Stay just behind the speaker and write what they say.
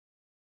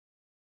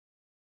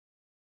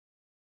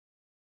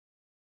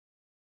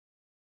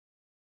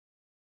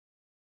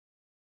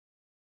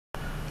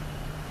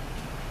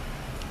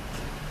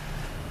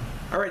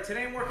All right,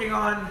 today I'm working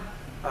on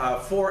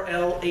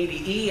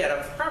 4L80E out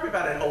of probably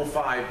about an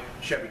 '05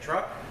 Chevy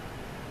truck.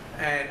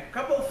 And a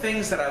couple of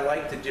things that I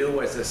like to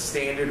do as a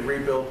standard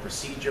rebuild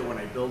procedure when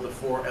I build the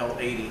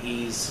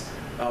 4L80Es.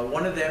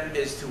 One of them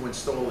is to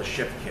install a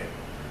shift kit.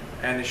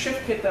 And the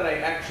shift kit that I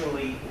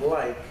actually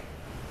like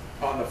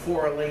on the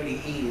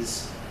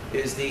 4L80Es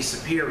is the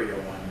Superior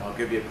one. I'll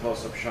give you a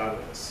close-up shot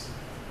of this.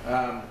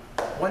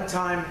 One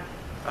time,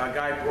 a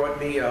guy brought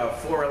me a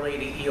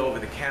 4L80E over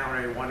the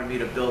counter. He wanted me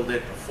to build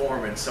it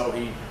performance, so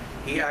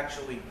he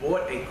actually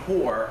bought a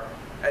core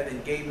and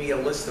then gave me a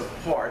list of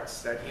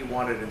parts that he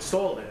wanted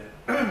installed in it.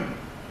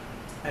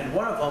 And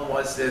one of them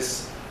was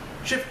this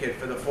shift kit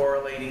for the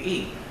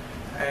 4L80E.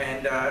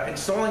 And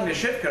installing the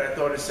shift kit, I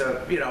thought it's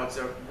a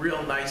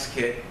real nice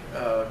kit,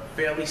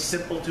 fairly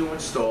simple to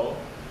install.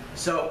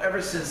 So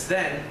ever since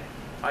then,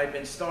 I've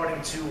been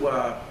installing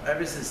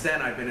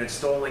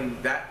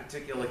that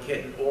particular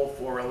kit in all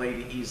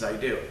 4L80Es I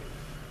do.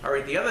 All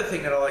right, the other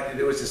thing that I like to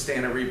do is a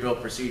standard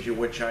rebuild procedure,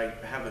 which I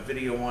have a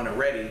video on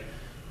already,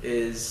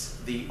 is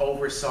the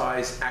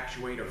oversized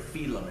actuator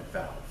feed limit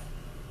valve.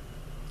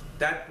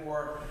 That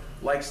bore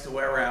likes to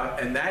wear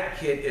out, and that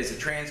kit is a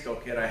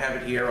Transco kit. I have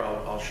it here.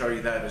 I'll show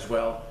you that as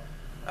well.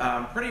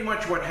 Pretty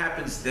much what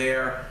happens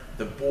there,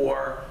 the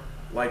bore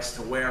likes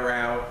to wear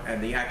out,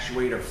 and the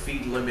actuator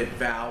feed limit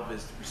valve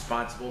is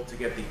responsible to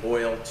get the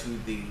oil to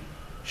the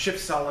shift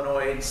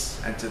solenoids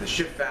and to the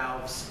shift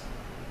valves.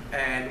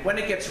 And when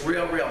it gets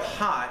real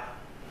hot,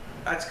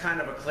 that's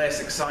kind of a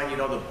classic sign you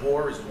know the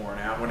bore is worn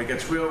out. When it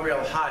gets real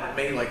hot, it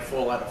may like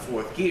fall out of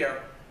fourth gear,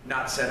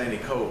 not set any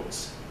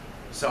codes.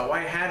 So I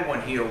had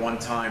one here one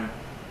time.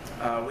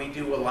 We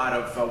do a lot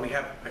of, we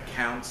have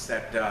accounts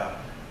that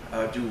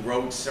do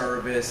road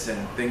service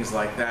and things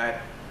like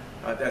that.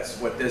 That's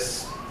what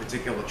this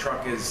particular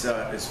truck is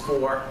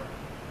for.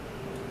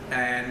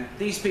 And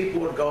these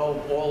people would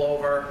go all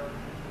over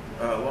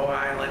Long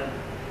Island,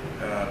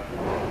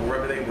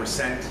 wherever they were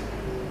sent.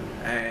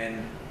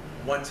 And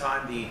one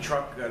time the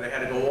truck, they had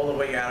to go all the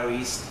way out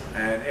east,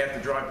 and after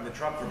driving the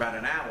truck for about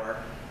an hour,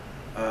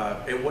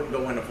 it wouldn't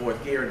go into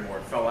fourth gear anymore.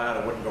 It fell out,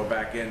 it wouldn't go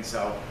back in.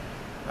 So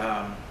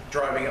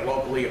driving it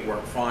locally, it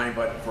worked fine,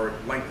 but for a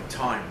length of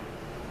time.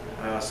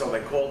 So they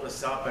called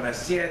us up, and I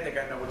said, yeah, I think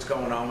I know what's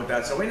going on with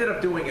that. So we ended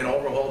up doing an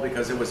overhaul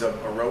because it was a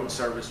road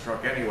service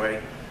truck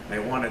anyway. They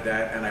wanted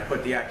that, and I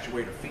put the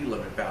actuator feed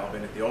limit valve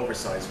in it, the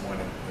oversized one,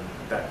 and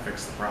that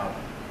fixed the problem.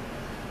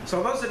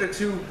 So those are the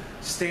two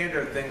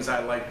standard things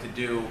I like to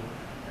do,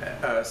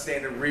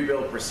 standard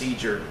rebuild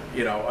procedure,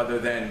 other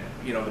than,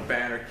 the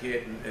banner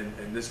kit,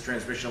 and this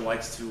transmission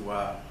likes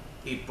to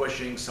eat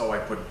bushings, so I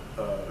put,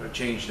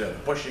 change the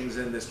bushings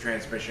in this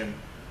transmission,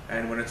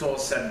 and when it's all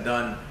said and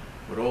done,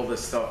 with all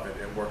this stuff,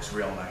 it works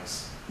real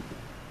nice.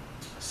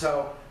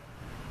 So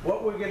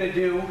what we're going to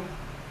do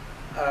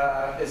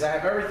is I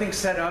have everything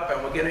set up,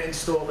 and we're going to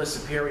install the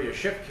Superior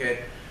shift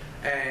kit.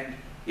 And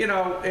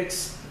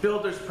it's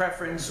builder's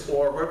preference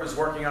or whoever's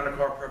working on a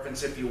car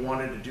preference if you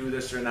wanted to do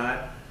this or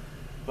not.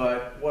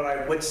 But what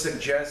I would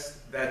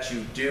suggest that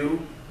you do,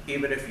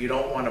 even if you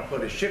don't want to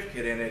put a shift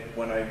kit in it,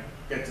 when I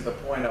get to the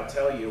point I'll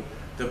tell you,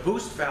 the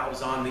boost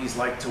valves on these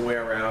like to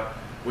wear out,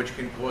 which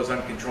can cause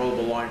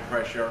uncontrollable line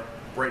pressure,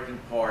 breaking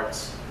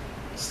parts,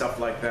 stuff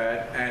like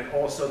that. And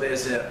also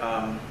there's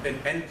an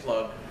end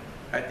plug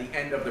at the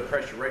end of the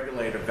pressure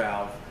regulator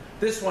valve.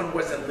 This one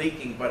wasn't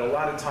leaking, but a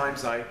lot of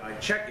times I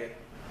check it.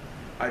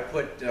 I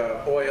put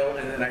oil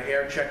and then I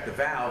air check the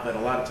valve, and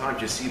a lot of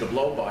times you see the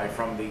blow-by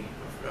from the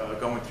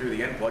going through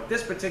the end plug.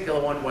 This particular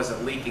one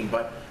wasn't leaking,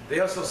 but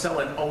they also sell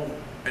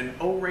an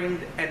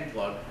O-ringed end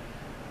plug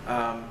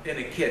in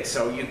a kit,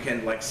 so you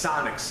can, like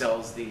Sonic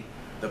sells the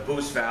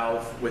boost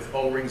valve with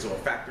O-rings or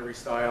factory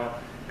style,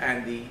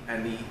 and the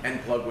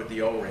end plug with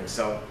the O-ring.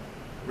 So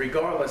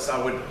regardless,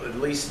 I would at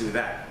least do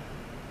that,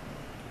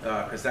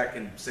 because that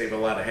can save a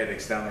lot of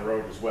headaches down the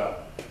road as well.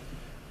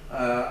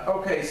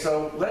 Okay,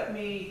 so let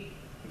me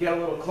get a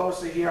little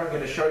closer here. I'm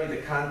going to show you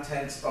the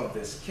contents of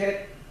this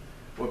kit.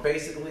 We're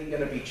basically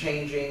going to be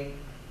changing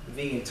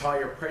the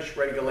entire pressure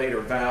regulator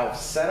valve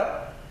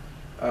setup.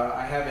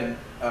 I have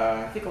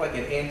I think like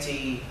an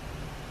anti-rattle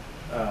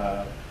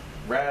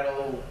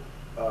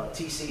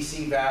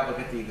TCC valve. I'll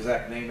get the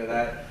exact name of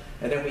that.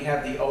 And then we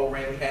have the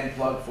O-ring end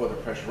plug for the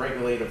pressure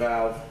regulator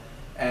valve,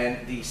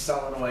 and the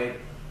solenoid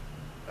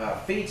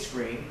feed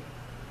screen,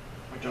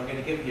 which I'm going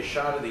to give you a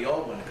shot of the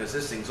old one because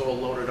this thing's all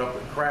loaded up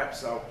with crap.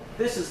 So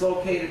this is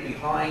located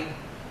behind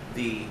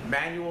the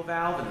manual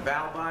valve and the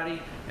valve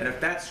body, and if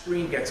that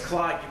screen gets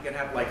clogged, you can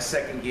have like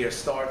second gear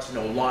starts,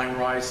 line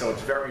rise, so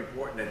it's very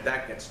important that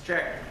that gets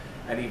checked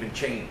and even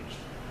changed.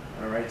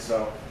 All right,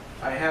 so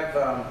I have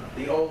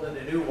the old and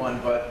the new one,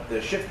 but the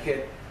shift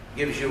kit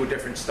gives you a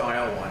different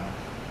style one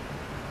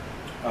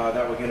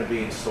that we're going to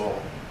be installing.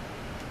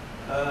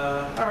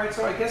 All right,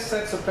 so I guess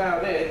that's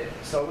about it.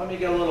 So let me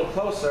get a little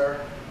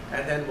closer,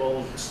 and then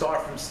we'll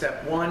start from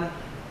step one.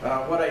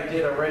 What I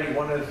did already,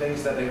 one of the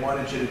things that they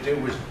wanted you to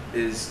do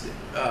is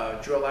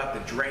drill out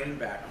the drain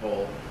back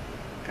hole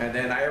And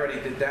then I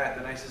already did that.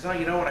 Then I says, oh,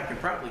 you know what? I can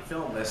probably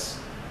film this.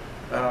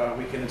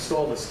 we can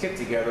install this kit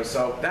together.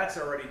 So that's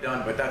already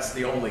done, but that's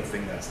the only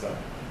thing that's done.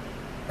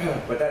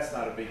 But that's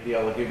not a big deal.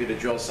 I'll give you the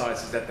drill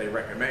sizes that they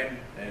recommend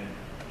and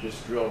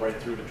just drill right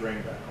through the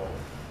drain back hole.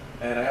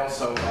 And I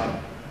also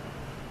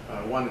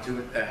wanted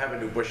to have a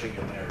new bushing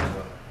in there as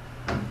well.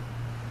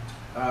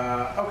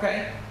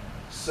 Okay,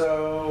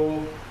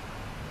 so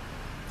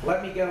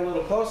let me get a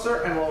little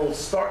closer and we'll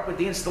start with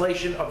the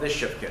installation of this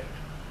shift kit.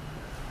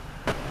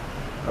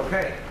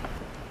 Okay,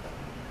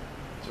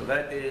 so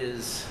that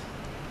is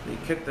the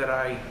kit that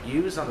I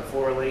use on the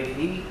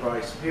 480E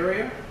by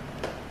Superior.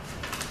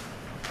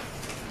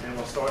 And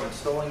we'll start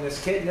installing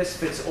this kit, and this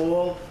fits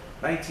all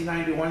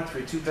 1991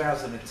 through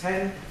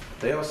 2010.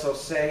 They also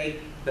say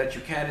that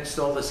you can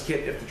install this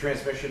kit if the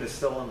transmission is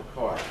still in the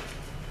car.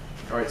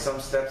 All right, some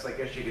steps I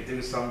guess you could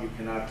do, some you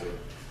cannot do.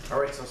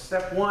 All right, so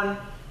step one,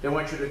 they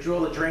want you to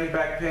drill the drain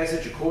back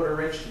passage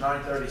 1/4 inch to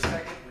 9/32,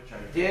 which I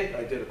did.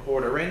 I did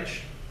 1/4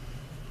 inch.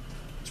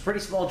 It's a pretty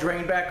small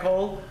drain back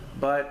hole,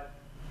 but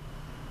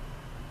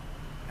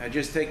I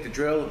just take the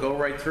drill, go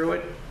right through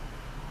it,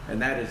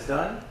 and that is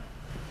done.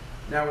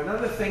 Now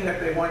another thing that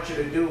they want you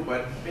to do,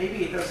 but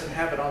maybe it doesn't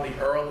have it on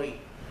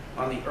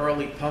the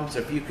early pumps,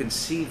 if you can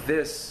see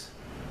this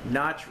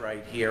notch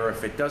right here,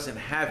 if it doesn't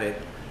have it,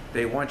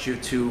 they want you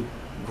to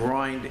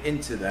grind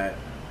into that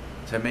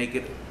to make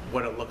it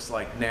what it looks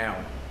like now.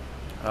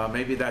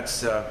 Maybe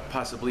that's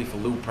possibly for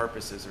lube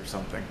purposes or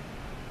something.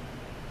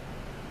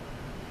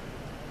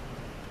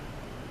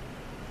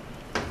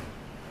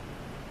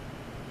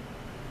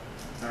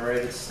 All right,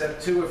 it's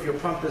step two. If your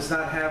pump does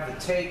not have the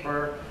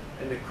taper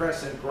and the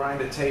crescent,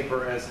 grind the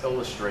taper as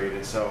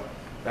illustrated. So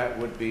that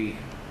would be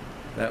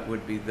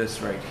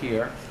this right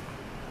here.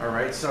 All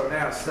right, so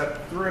now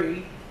step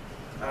three,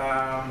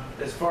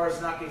 as far as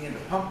knocking in the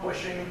pump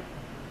bushing,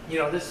 you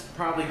know, this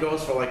probably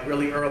goes for like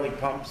really early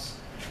pumps.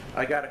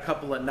 I got a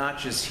couple of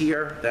notches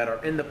here that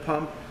are in the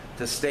pump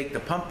to stake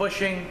the pump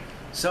bushing.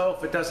 So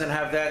if it doesn't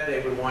have that,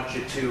 they would want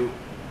you to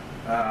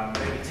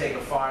maybe take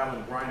a file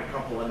and grind a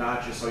couple of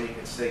notches so you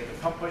can stake the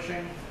pump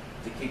bushing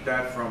to keep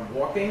that from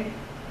walking.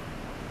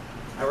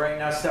 All right,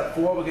 now step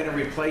four, we're going to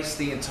replace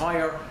the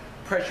entire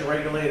pressure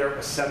regulator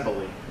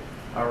assembly.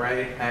 All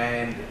right,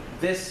 and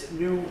this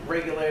new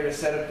regulator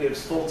setup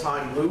gives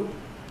full-time lube.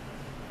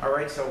 All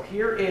right, so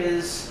here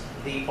is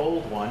the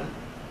old one.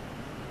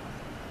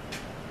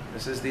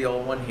 This is the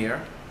old one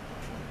here.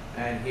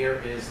 And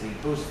here is the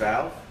boost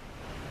valve.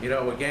 You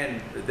know,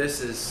 again,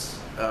 this is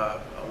a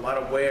lot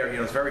of wear. You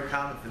know, it's very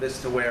common for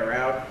this to wear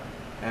out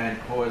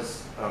and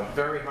cause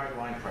very high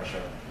line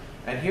pressure.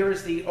 And here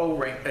is the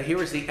O-ring,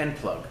 here is the end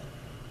plug.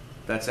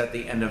 That's at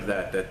the end of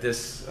that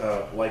this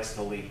likes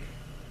to leak.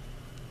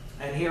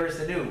 And here is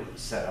the new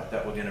setup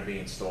that we're going to be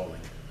installing.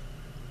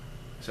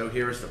 So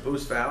here is the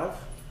boost valve.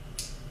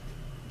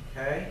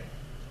 Okay,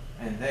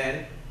 and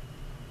then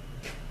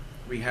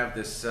we have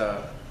this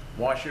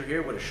washer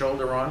here with a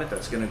shoulder on it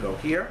that's going to go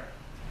here.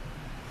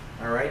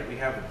 All right, we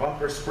have the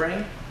bumper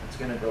spring that's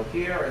going to go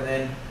here, and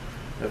then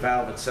the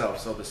valve itself.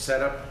 So the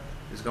setup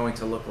is going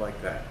to look like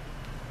that.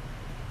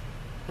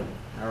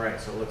 All right,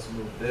 so let's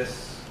move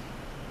this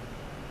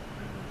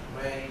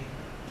away.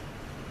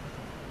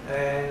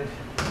 And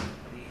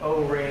the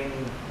O-ring.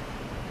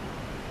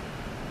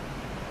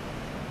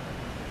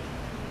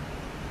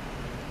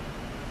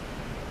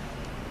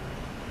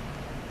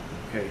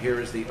 Okay, here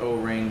is the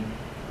O-ring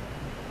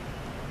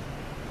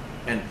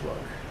end plug.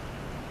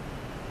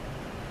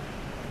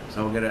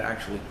 So we're going to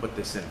actually put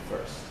this in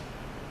first.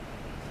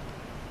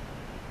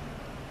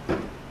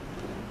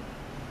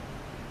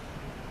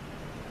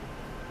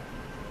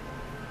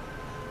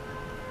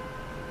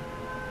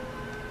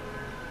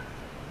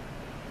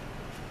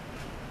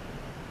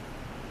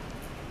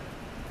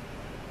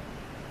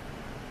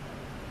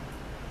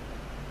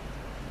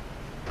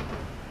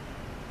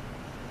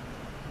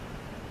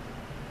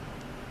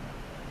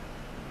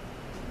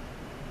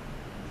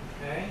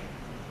 Okay,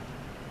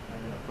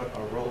 I'm going to put a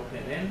roll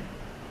pin in.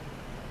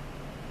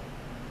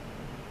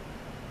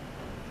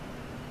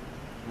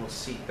 We'll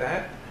seat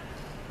that.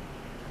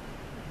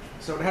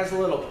 So it has a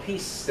little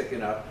piece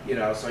sticking up, you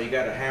know, so you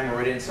got to hammer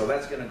it in. So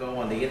that's going to go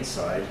on the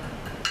inside.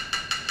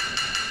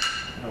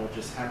 And we'll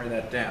just hammer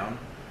that down.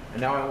 And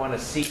now I want to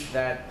seat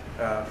that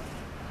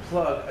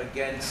plug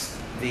against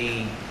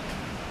the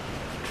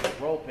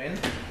roll pin.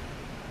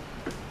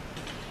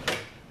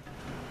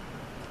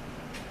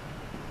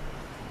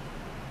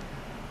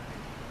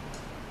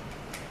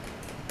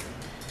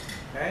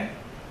 Okay.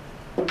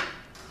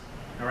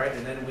 All right,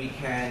 and then we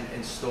can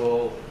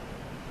install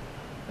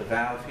the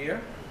valve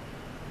here.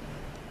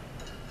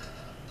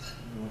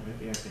 Well,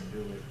 maybe I can do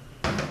it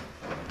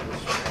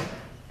this way.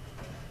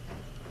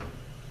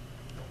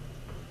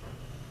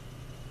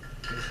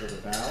 This is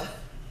the valve.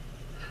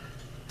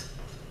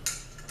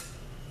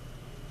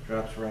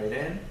 Drops right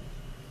in.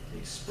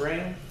 The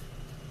spring.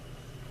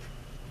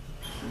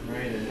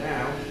 Right, and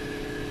now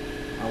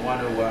I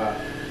want to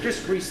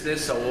just grease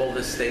this so all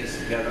this stays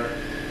together.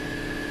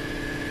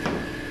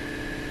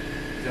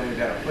 Then we've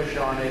got to push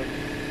on it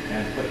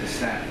and put the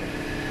snap in.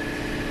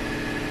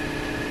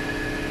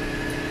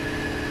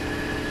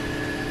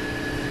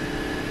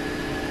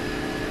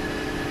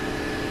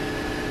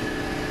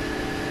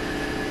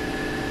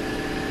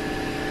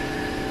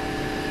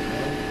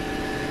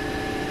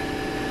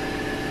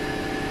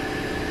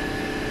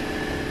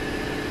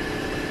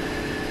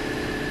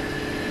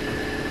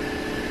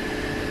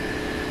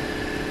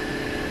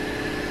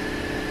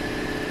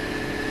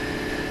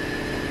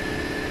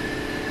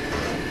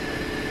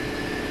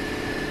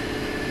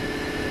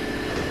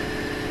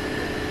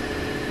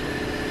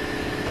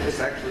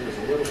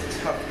 little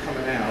tough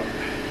coming out.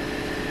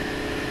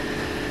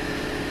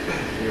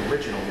 The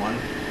original one.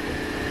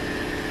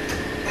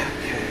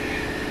 Okay.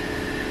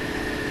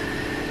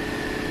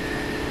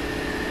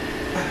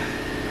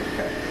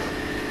 Okay.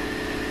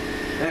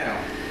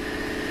 Now,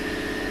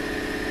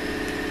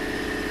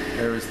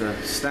 there is the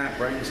snap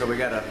ring, so we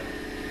gotta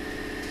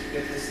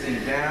get this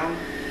thing down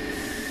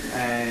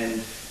and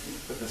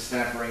put the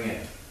snap ring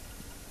in.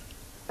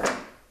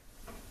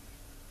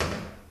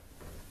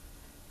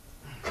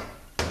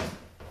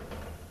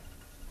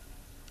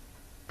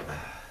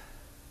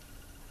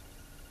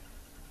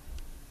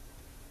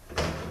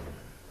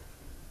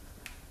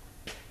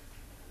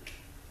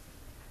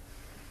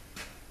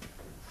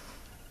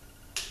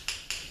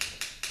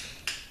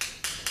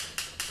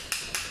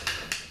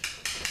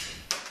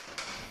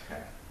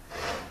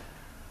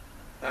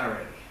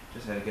 Alrighty,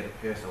 just had to get it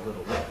past a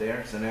little lip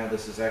there, so now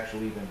this is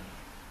actually even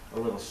a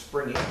little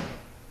springy.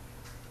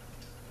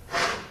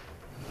 I'm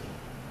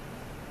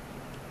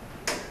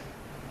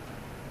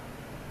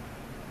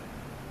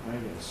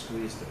going to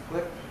squeeze the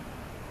clip,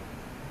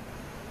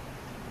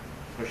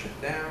 push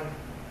it down,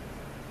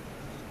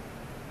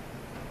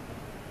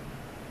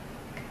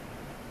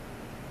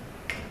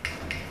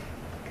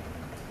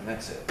 and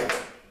that's it.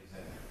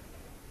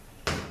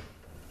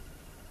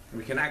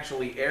 We can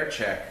actually air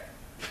check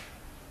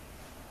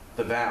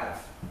the valve.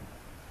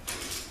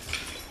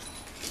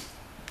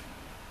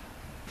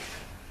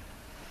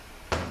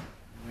 Let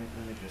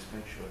me just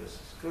make sure this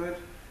is good.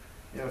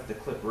 You know, if the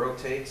clip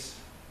rotates,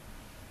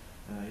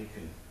 you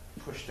can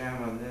push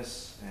down on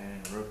this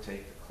and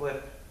rotate the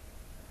clip.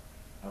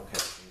 Okay,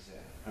 he's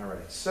in. All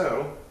right,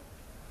 so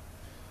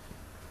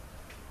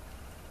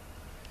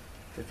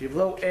if you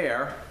blow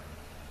air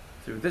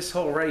through this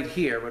hole right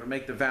here, it would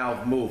make the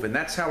valve move, and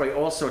that's how I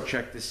also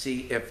check to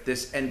see if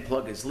this end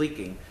plug is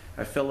leaking.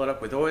 I fill it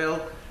up with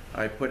oil,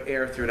 I put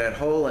air through that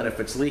hole, and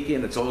if it's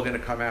leaking, it's all going to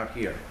come out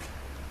here.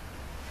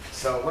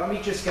 So let me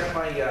just get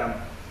my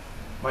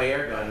my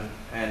air gun,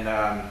 and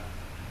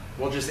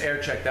we'll just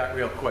air check that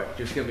real quick.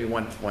 Just give me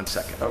one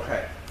second.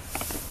 Okay.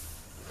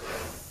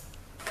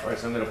 All right,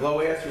 so I'm going to blow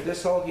air through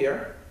this hole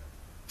here,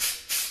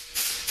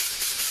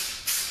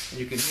 and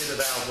you can hear the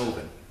valve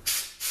moving.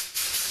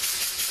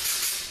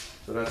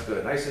 So that's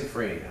good, nice and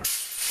free now.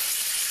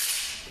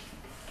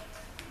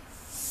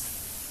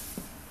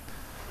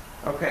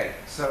 Okay,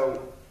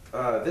 so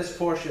this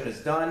portion is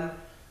done.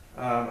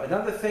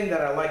 Another thing that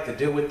I like to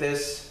do with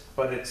this,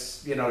 but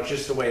it's, you know, it's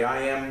just the way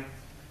I am.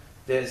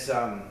 There's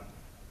a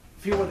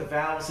few of the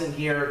valves in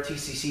here,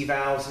 TCC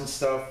valves and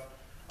stuff.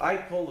 I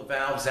pull the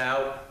valves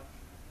out,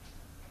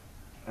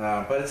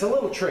 but it's a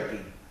little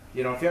tricky.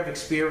 You know, if you have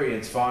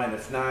experience, fine.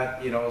 If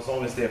not, you know, as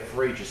long as they're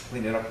free, just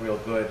clean it up real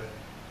good.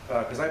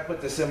 Because I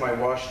put this in my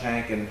wash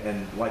tank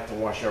and like to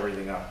wash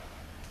everything up.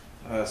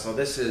 So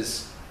this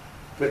is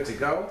good to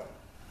go.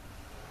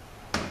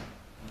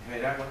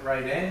 Okay, that went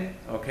right in.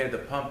 Okay, the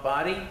pump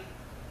body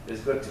is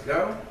good to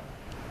go.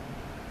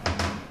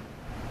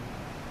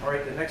 All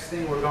right, the next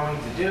thing we're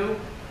going to do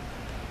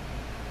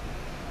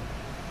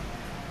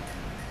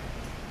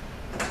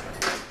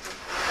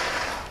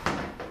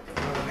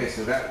okay,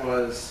 so that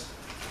was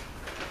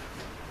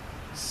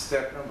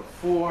step number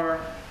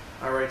 4.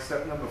 All right,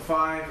 step number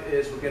 5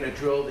 is we're going to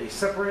drill the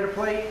separator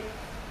plate.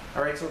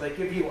 All right, so they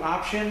give you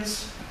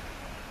options.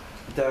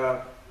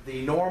 The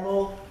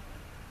normal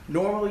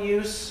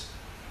use,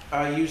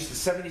 use the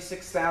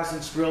 76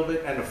 thousandths drill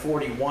bit and a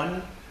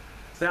 41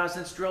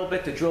 thousandths drill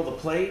bit to drill the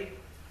plate.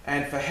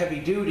 And for heavy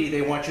duty,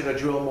 they want you to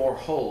drill more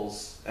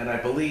holes. And I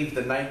believe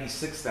the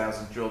 96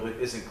 thousandth drill bit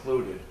is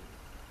included.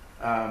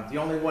 The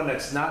only one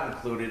that's not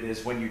included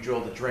is when you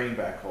drill the drain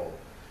back hole.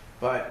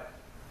 But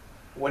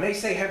when they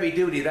say heavy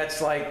duty,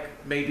 that's like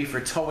maybe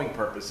for towing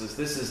purposes.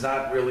 This is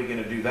not really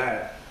going to do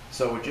that.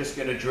 So we're just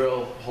going to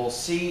drill hole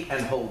C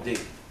and hole D.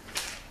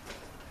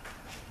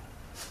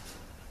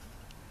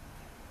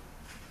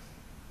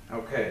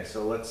 Okay,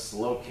 so let's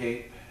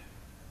locate.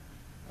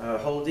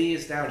 Hole D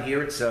is down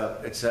here. It's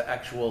an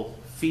actual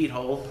feed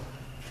hole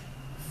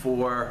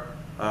for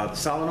the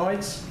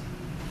solenoids.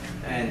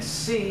 And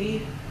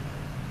C,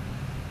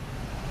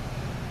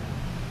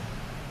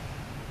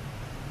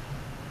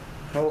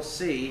 hole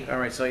C, all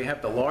right, so you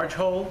have the large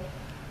hole,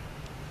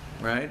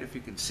 right, if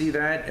you can see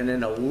that, and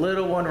then a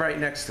little one right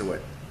next to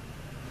it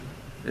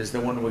is the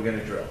one we're going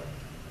to drill.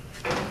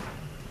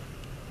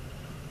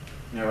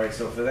 All right,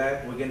 so for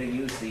that, we're going to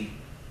use the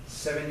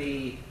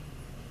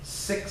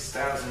 76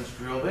 thousandths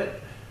drill bit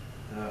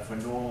for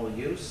normal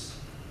use.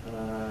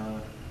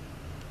 Let's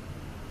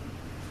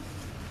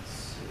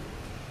see.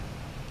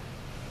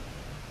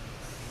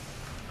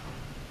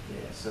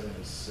 Yeah,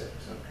 76,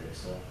 okay,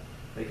 so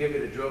they give you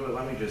the drill bit.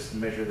 Let me just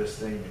measure this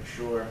thing, make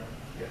sure.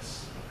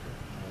 Yes. Okay.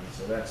 All right,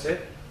 so that's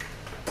it.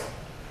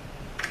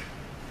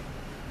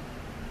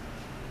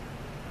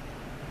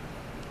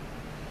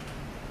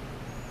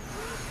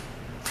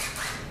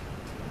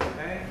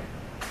 Okay.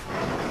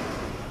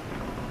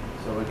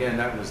 So again,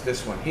 that was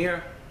this one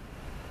here.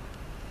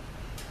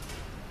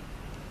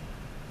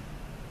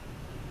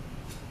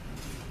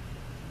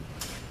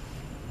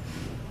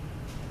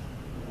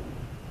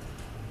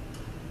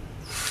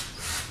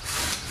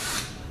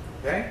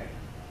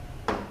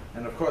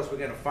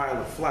 gonna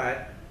file it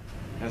flat.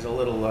 Has a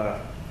little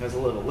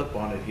lip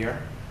on it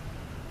here,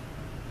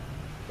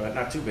 but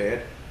not too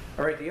bad.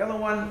 All right, the other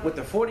one with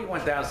the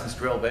 41 thousandths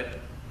drill bit,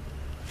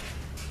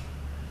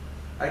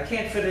 I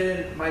can't fit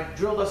it in. My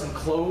drill doesn't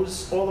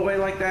close all the way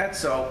like that,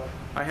 so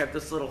I have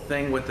this little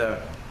thing with the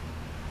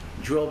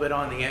drill bit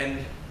on the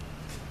end.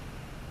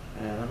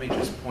 And let me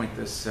just point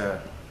this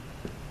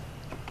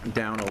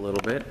down a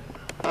little bit.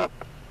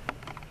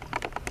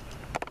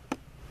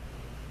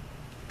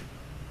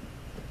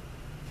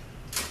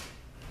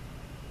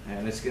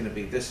 And it's going to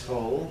be this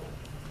hole.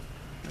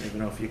 I don't even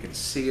know if you can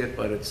see it,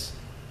 but it's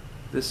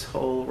this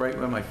hole right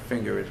where my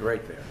finger is,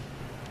 right there.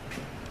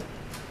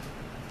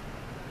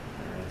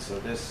 All right, so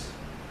this.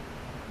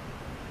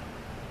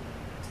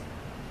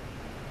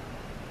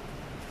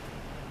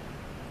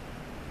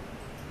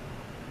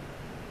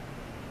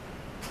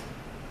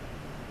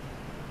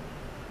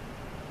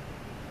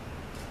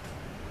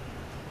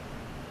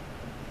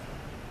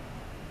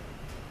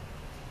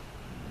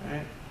 All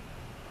right.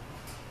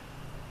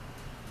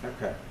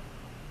 Okay.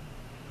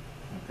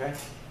 Okay.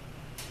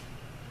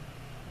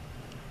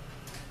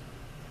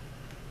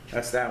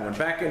 That's that one.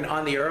 Back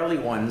on the early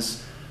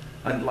ones,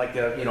 like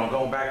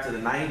going back to the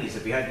 90s,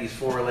 if you had these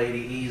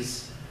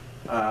 480Es,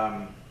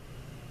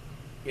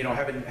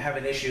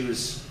 having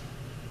issues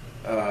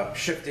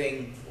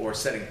shifting or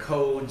setting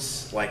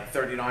codes like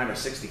 39 or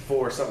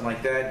 64 or something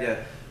like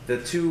that,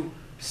 the two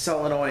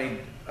solenoid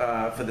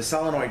for the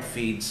solenoid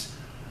feeds.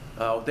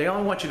 They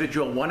only want you to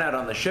drill one out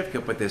on the shift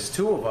kit, but there's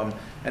two of them,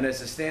 and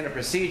as a standard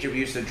procedure, we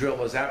used to drill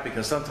those out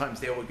because sometimes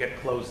they would get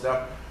closed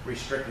up,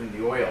 restricting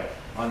the oil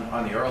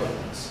on the early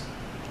ones.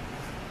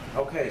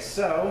 Okay,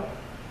 so,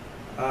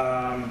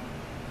 all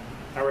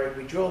right,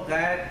 we drilled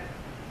that,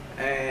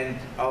 and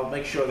I'll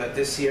make sure that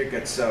this here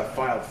gets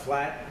filed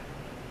flat,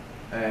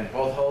 and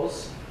both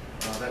holes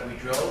that we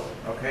drilled.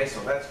 Okay, so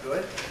that's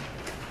good.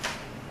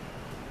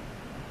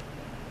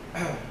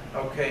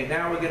 Okay,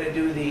 now we're going to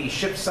do the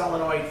ship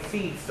solenoid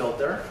feed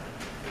filter.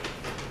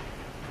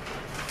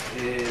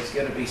 Is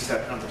going to be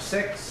step number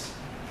 6.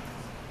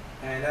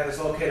 And that is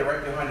located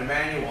right behind the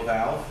manual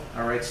valve.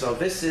 All right, so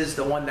this is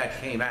the one that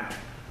came out.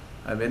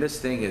 I mean, this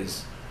thing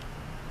is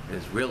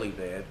really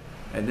bad.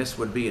 And this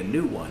would be a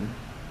new one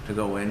to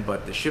go in,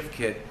 but the shift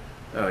kit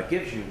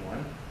gives you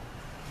one.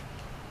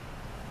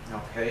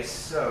 Okay,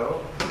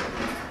 so I'm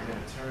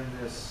going to turn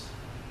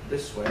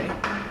this way.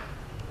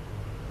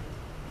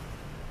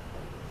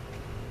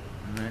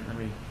 All right, let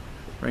me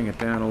bring it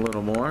down a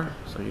little more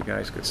so you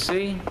guys could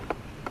see.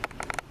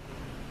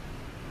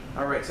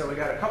 All right, so we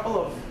got a couple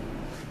of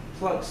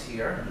plugs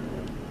here.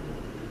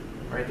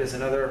 All right, there's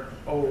another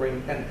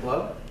O-ring end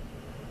plug.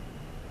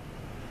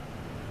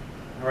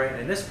 All right,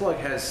 and this plug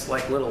has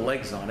like little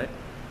legs on it.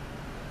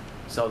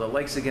 So the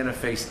legs are gonna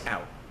face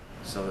out.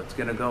 So it's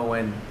gonna go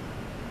in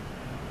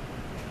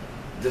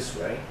this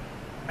way.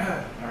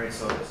 All right,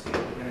 so let's see,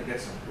 we're gonna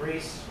get some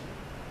grease.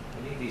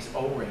 We need these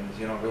O-rings,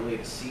 really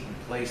to seat in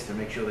place to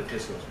make sure that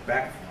this goes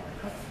back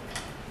far enough.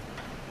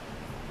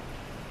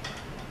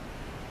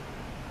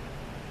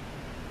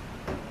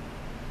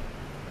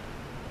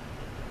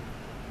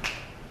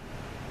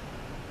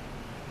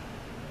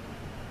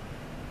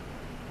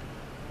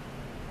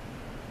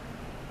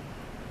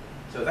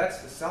 So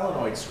that's the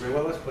solenoid screw.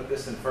 Well, let's put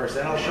this in first.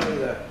 Then I'll show you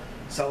the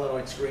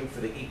solenoid screen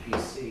for the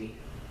EPC,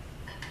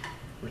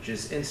 which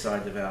is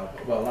inside the valve.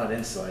 Well, not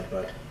inside,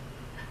 but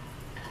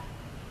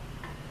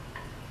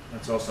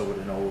that's also with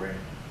an O-ring.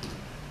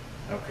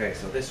 Okay,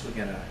 so this we're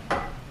gonna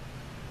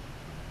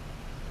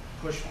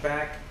push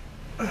back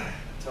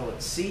until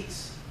it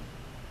seats.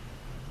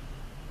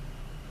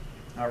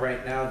 All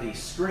right, now the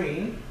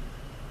screen.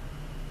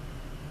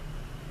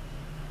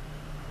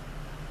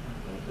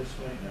 Go this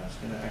way. Now it's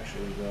gonna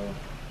actually go.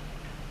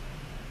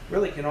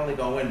 Really can only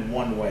go in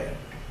one way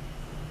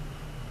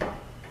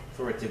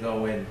for it to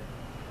go in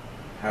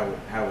how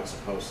it's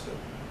supposed to.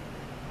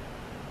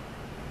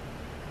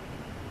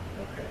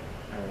 Okay.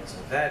 All right, so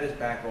that is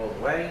back all the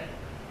way.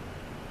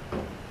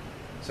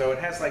 So it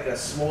has like a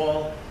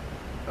small,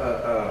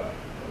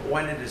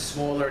 one end is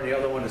smaller and the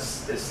other one is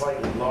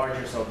slightly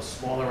larger, so the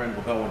smaller end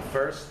will go in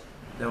first.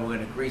 Then we're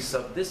going to grease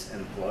up this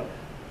end plug.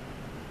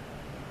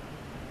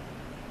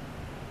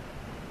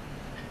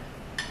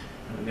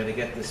 And we're going to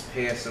get this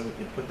passed so we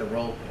can put the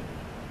roll pin.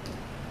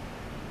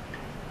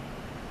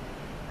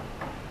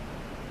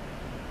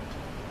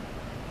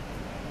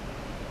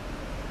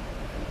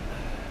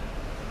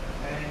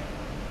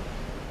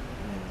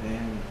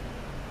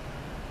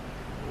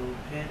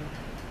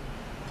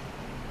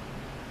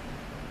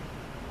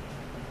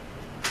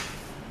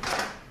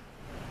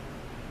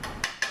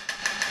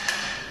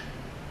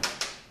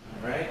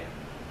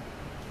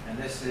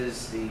 This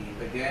is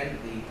again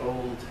the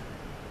old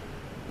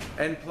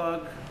end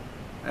plug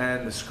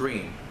and the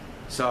screen.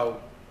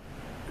 So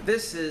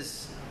this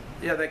is,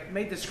 they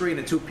made the screen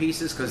in two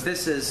pieces because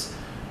this is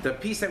the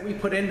piece that we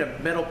put in, the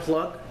metal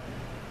plug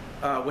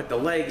with the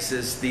legs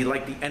is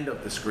like the end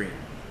of the screen.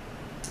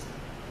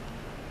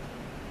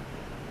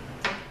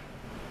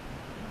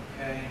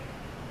 Okay.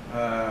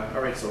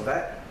 All right, so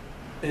that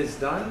is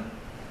done.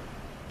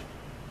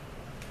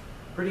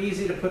 Pretty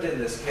easy to put in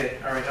this kit.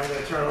 All right, now I'm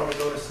going to turn it over and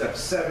go to step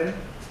 7.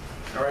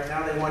 All right,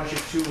 now they want you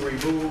to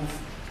remove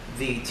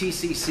the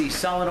TCC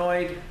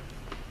solenoid,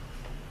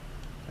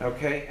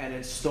 okay, and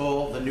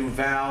install the new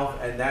valve,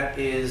 and that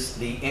is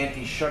the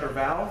anti-shutter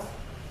valve.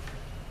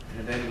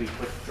 And then we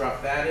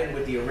drop that in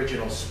with the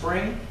original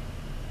spring.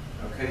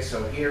 Okay,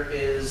 so here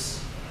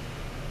is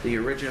the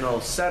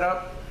original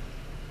setup.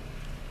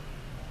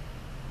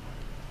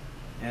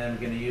 And I'm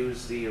going to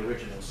use the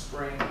original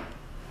spring.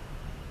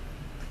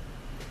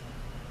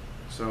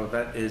 So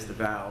that is the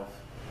valve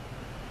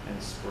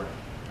and spring.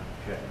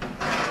 Okay.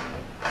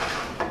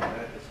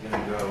 That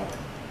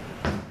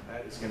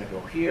is going to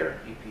go here.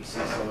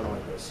 EPC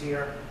solenoid goes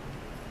here.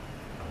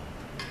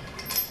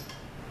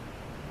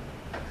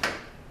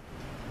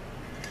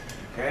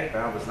 Okay,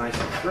 valve is nice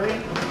and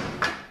free.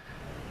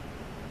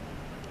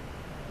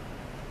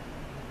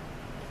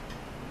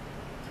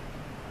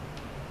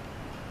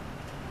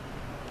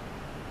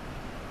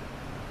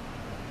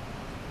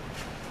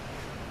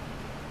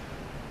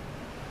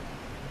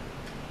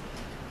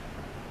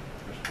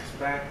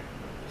 Back,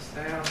 put this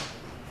down,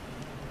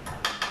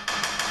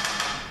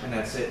 and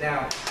that's it.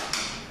 Now,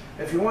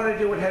 if you want to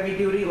do it heavy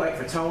duty, like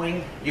for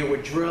towing, you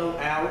would drill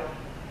out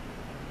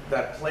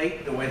that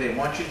plate the way they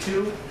want you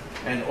to,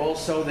 and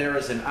also there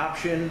is an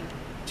option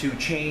to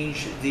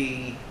change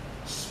the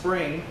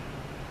spring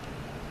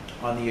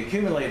on the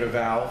accumulator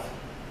valve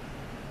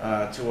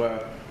to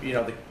a, you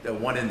know, the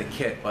one in the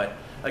kit. But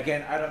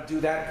again, I don't do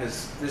that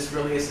because this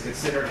really isn't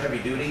considered heavy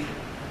duty.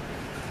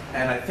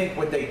 And I think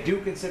what they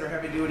do consider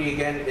heavy duty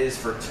again is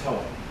for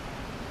towing.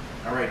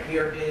 All right,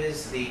 here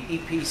is the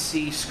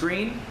EPC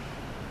screen.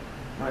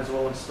 Might as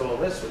well install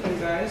this with you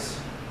guys.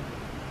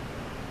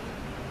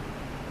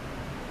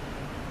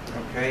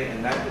 Okay,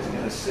 and that is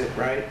going to sit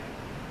right.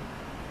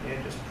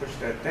 And just push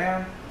that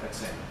down.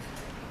 That's it.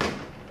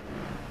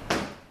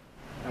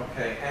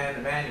 Okay, and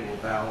the manual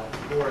valve.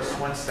 Of course,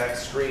 once that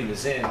screen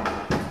is in,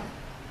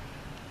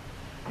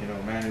 you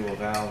know, manual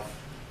valve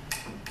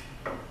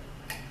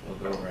will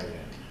go right in.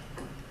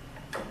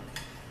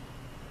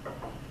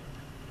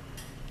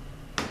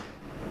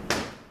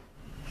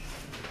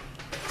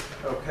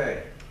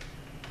 Okay,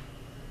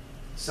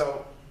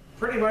 so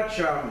pretty much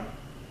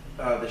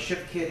the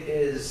shift kit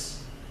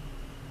is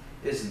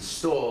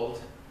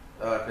installed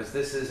because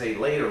this is a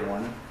later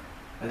one,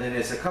 and then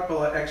there's a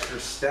couple of extra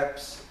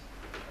steps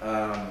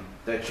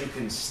that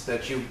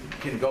you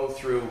can go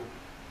through.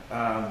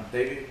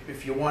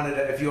 If you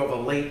have a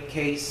late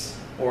case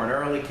or an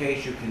early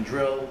case, you can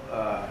drill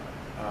a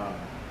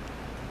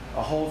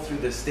hole through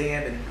this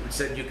dam, and it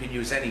said you can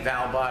use any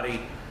valve body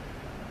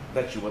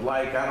that you would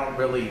like.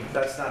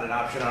 That's not an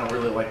option. I don't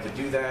really like to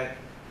do that.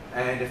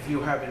 And if you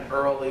have an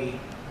early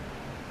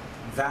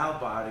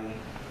valve body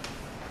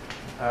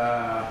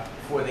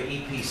for the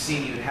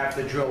EPC, you'd have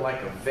to drill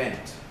like a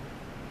vent.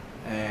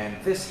 And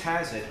this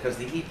has it because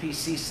the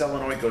EPC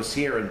solenoid goes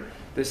here, and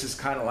this is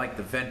kind of like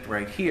the vent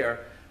right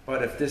here.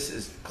 But if this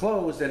is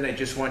closed, then they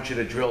just want you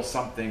to drill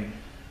something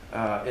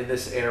in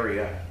this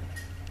area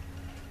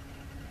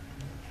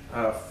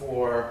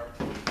for,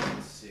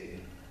 let's see,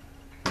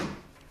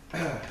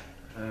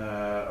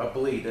 a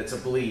bleed. It's a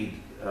bleed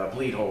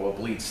hole, a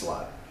bleed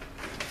slot.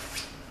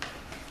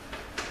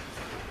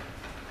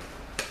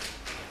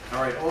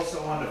 All right,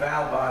 also on the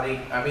valve body,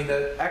 I mean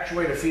the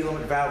actuator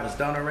filament valve is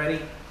done already.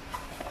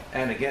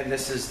 And again,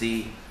 this is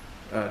the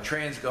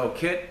Transgo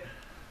kit.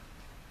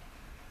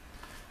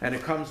 And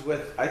it comes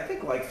with, I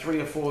think, like 3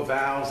 or 4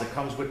 valves. It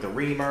comes with the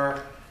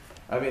reamer.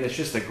 I mean, it's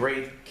just a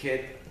great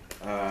kit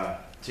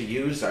to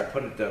use. I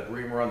put the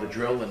reamer on the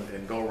drill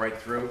and go right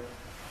through.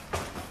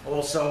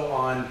 Also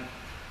on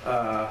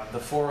the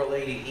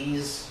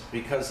 480Es,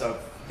 because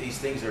of these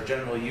things are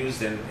generally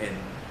used in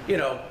you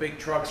know, big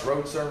trucks,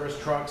 road service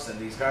trucks, and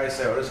these guys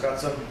say, oh, it's got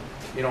some,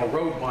 you know,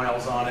 road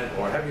miles on it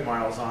or heavy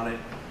miles on it.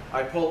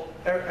 I pull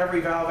every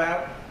valve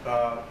out.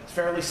 It's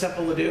fairly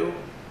simple to do,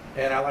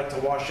 and I like to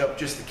wash up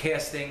just the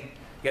casting,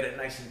 get it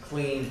nice and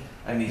clean,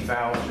 and these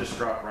valves just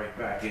drop right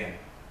back in.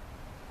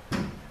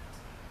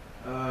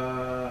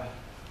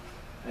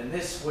 And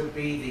this would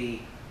be the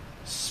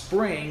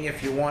spring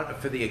if you want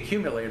for the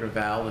accumulator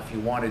valve, if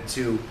you wanted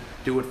to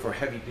do it for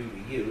heavy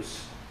duty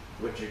use,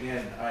 which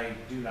again, I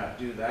do not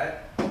do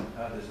that.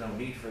 There's no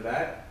need for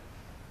that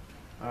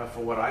for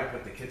what I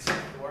put the kits in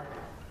for.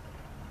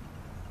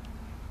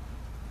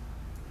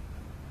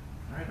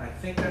 All right, I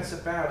think that's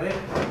about it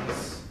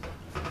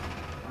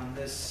on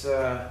this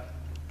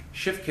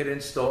shift kit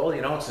install.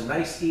 You know, it's a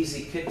nice,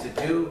 easy kit to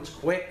do. It's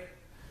quick.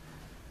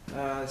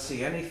 Let's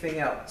see, anything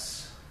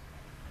else?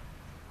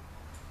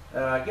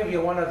 I'll give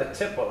you one other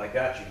tip while I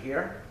got you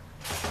here.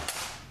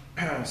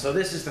 So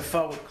this is the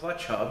forward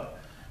clutch hub,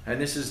 and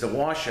this is the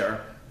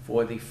washer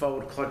for the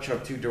forward clutch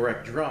hub to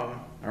direct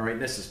drum. All right,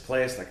 this is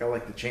plastic. I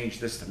like to change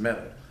this to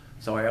metal,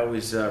 so I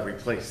always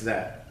replace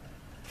that.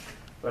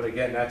 But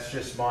again, that's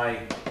just my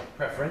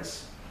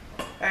preference.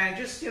 And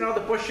just, you know,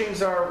 the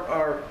bushings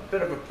are a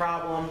bit of a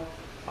problem.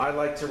 I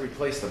like to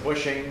replace the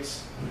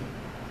bushings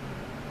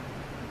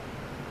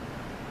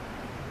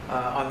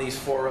on these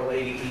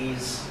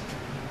 480Es.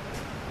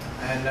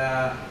 And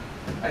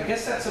I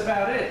guess that's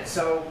about it.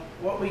 So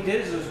what we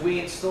did is we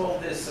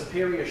installed this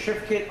Superior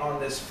shift kit on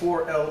this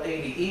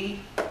 4L80E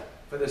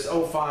for this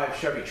 05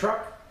 Chevy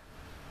truck.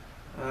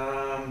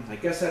 I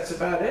guess that's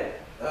about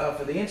it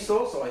for the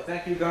install. So I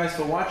thank you guys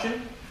for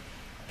watching.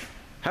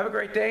 Have a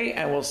great day,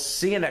 and we'll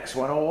see you next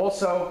one. Oh,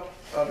 also,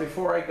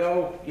 before I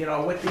go, you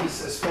know, with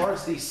these, as far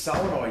as these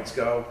solenoids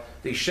go,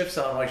 these shift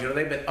solenoids, you know,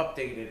 they've been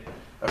updated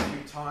a few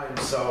times.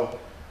 So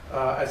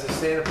as a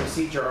standard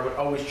procedure, I would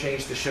always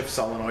change the shift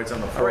solenoids on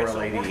the 4L80E. All right,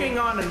 so I'm working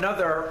on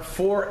another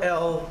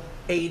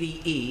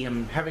 4L80E.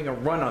 I'm having a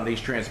run on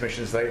these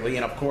transmissions lately,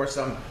 and of course,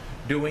 I'm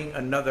doing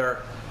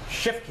another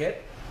shift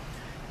kit.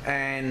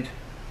 And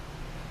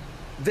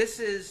this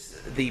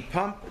is the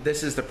pump,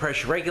 this is the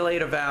pressure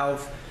regulator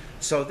valve.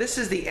 So this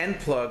is the end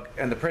plug,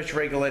 and the pressure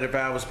regulator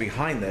valve is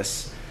behind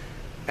this.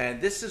 And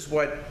this is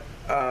what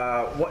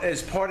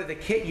as part of the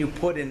kit, you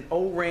put an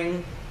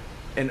O-ringed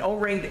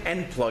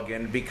end plug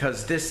in,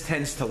 because this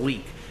tends to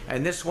leak.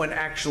 And this one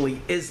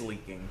actually is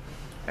leaking.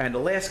 And the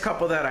last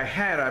couple that I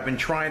had, I've been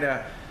trying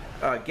to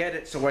get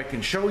it so I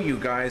can show you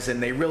guys,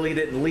 and they really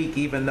didn't leak,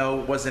 even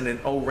though it wasn't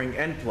an O-ring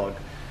end plug.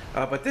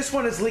 But this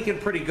one is leaking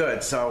pretty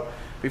good. So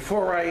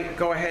before I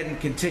go ahead and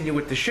continue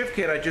with the shift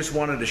kit, I just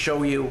wanted to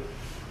show you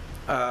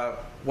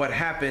what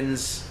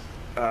happens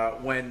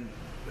when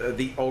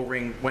the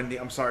O-ring,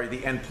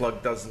 the end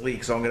plug does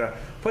leak. So I'm going to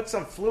put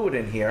some fluid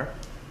in here,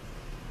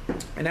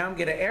 and now I'm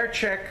going to air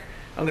check.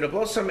 I'm going to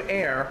blow some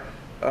air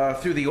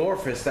through the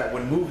orifice that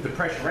would move the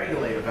pressure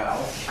regulator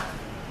valve,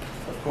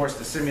 of course,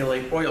 to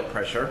simulate oil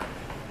pressure.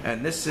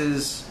 And this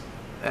is,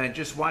 and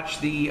just watch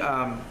the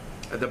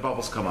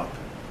bubbles come up.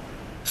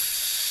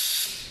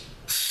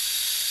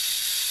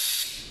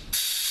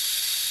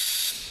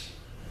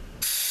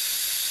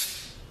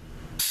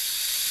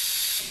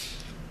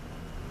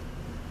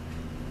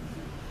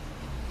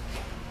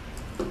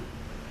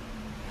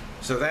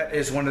 So that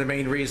is one of the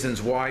main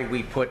reasons why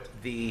we put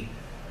the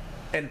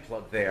end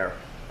plug there.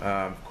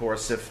 Of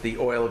course, if the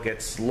oil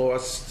gets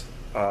lost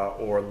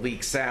or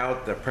leaks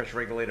out, the pressure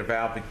regulator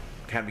valve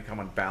can become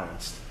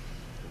unbalanced.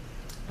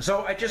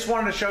 So I just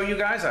wanted to show you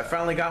guys, I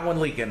finally got one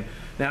leaking.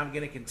 Now I'm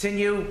going to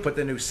continue, put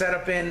the new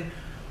setup in,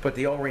 put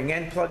the O-ring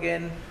end plug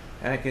in,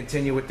 and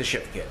continue with the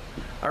shift kit.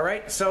 All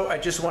right, so I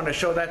just wanted to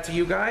show that to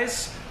you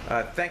guys.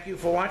 Thank you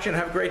for watching.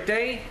 Have a great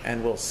day,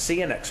 and we'll see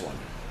you next one.